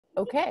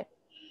Okay,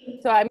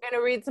 so I'm going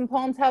to read some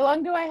poems. How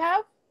long do I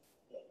have?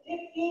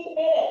 15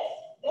 minutes.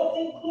 That's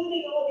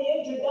including all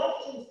the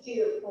introductions to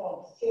your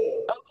poems,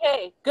 too.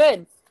 Okay,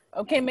 good.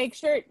 Okay, make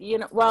sure,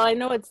 well, I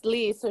know it's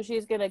Lee, so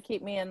she's going to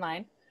keep me in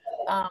line.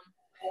 Um,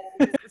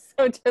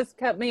 so just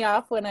cut me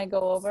off when I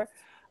go over.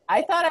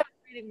 I thought I was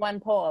reading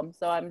one poem,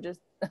 so I'm just,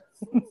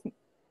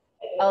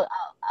 I'll,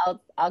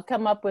 I'll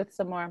come up with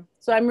some more.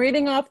 So I'm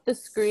reading off the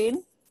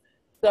screen,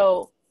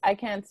 so I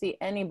can't see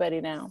anybody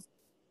now.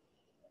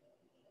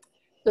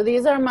 So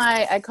these are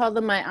I call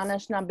them my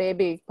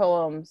Anishinaabe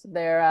poems.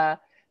 They're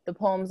the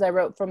poems I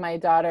wrote for my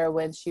daughter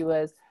when she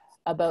was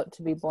about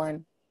to be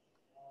born.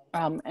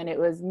 And it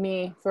was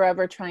me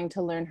forever trying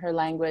to learn her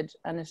language,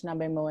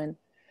 Anishinaabemowin,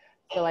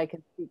 so I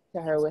could speak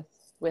to her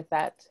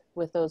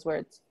with those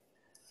words.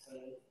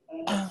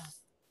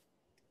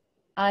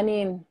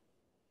 Anin,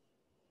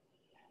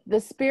 the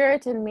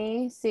spirit in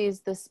me sees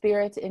the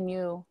spirit in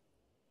you.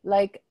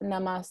 Like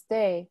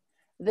namaste,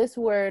 this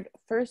word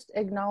first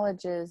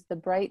acknowledges the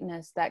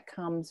brightness that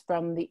comes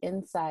from the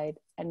inside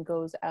and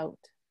goes out.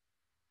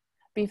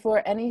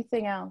 Before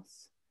anything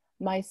else,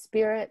 my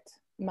spirit,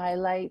 my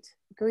light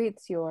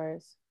greets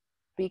yours,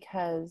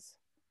 because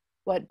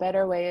what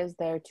better way is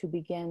there to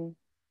begin?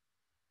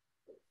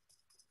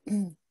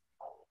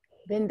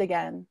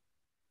 Bindagan.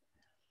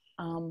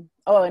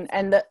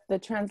 And the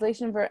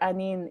translation for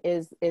Anin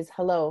is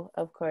hello,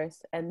 of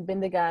course, and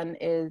Bindagan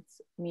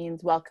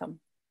means welcome.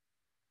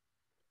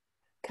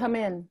 Come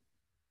in,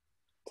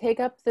 take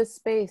up the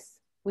space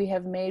we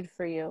have made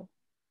for you.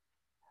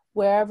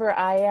 Wherever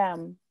I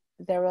am,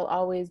 there will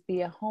always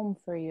be a home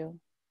for you.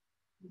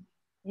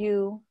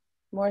 You,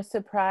 more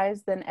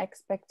surprise than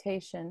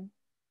expectation,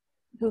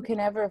 who can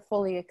ever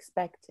fully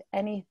expect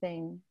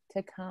anything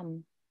to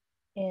come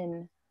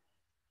in.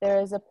 There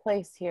is a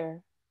place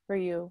here for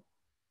you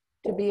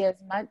to be as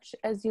much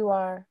as you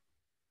are.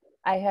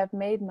 I have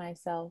made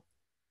myself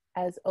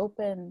as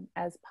open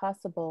as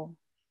possible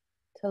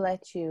to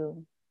let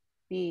you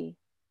be,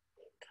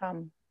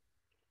 come.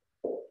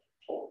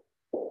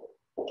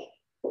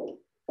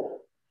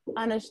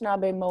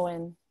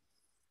 Anishinaabemowin,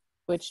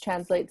 which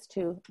translates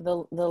to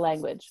the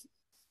language.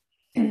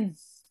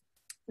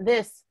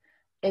 This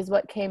is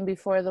what came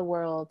before the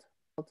world.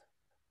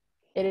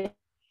 It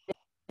is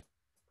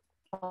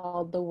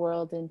called the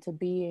world into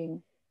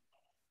being.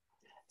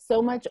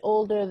 So much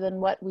older than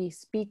what we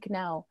speak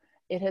now,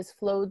 it has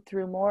flowed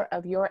through more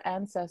of your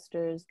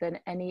ancestors than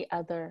any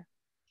other.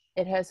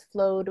 It has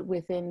flowed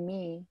within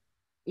me,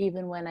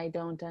 even when I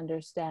don't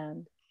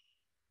understand,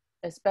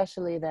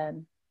 especially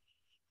then.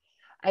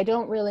 I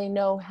don't really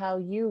know how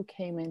you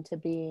came into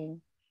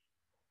being.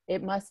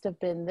 It must have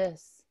been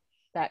this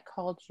that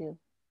called you.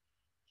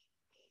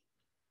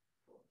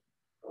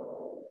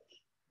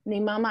 Ni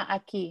Mama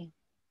Aki,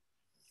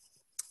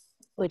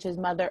 which is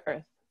Mother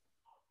Earth.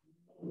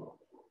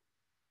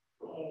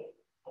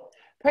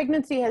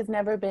 Pregnancy has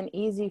never been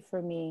easy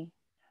for me.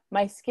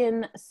 My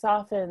skin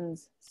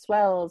softens,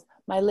 swells,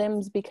 my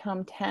limbs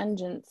become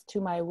tangents to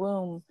my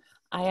womb.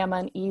 I am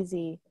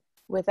uneasy,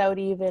 without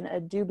even a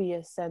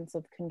dubious sense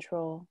of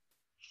control.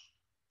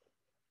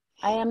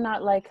 I am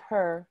not like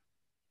her,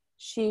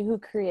 she who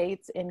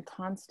creates in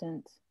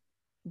constant,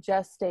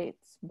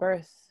 gestates,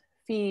 births,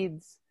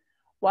 feeds,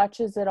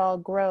 watches it all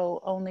grow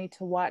only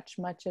to watch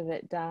much of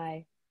it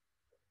die.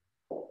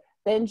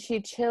 Then she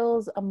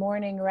chills a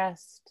morning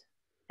rest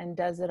and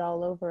does it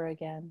all over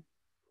again.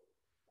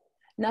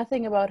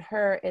 Nothing about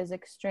her is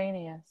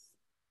extraneous.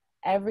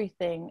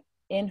 Everything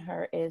in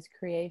her is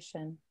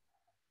creation.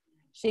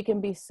 She can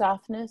be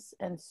softness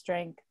and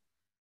strength.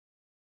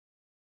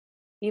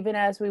 Even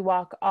as we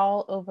walk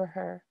all over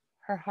her,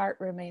 her heart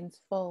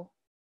remains full.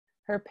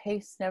 Her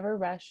pace never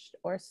rushed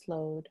or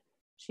slowed.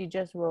 She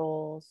just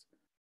rolls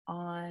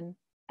on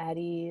at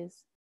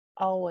ease,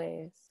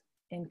 always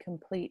in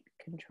complete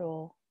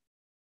control.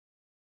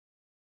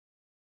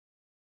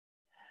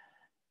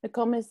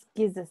 Nokomis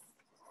Gizis.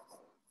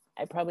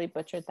 I probably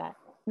butchered that.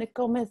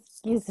 Nokomis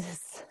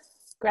Gizis.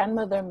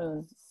 Grandmother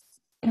Moon.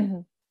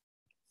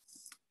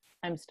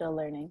 I'm still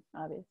learning,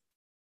 obviously.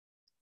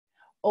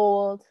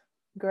 Old,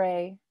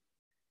 gray,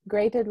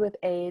 grated with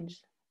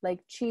age, like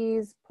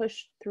cheese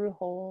pushed through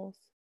holes.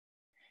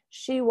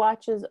 She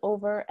watches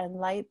over and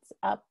lights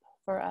up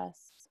for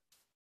us,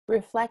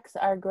 reflects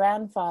our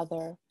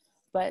grandfather,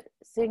 but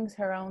sings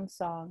her own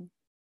song.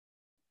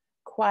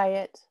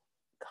 Quiet,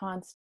 constant,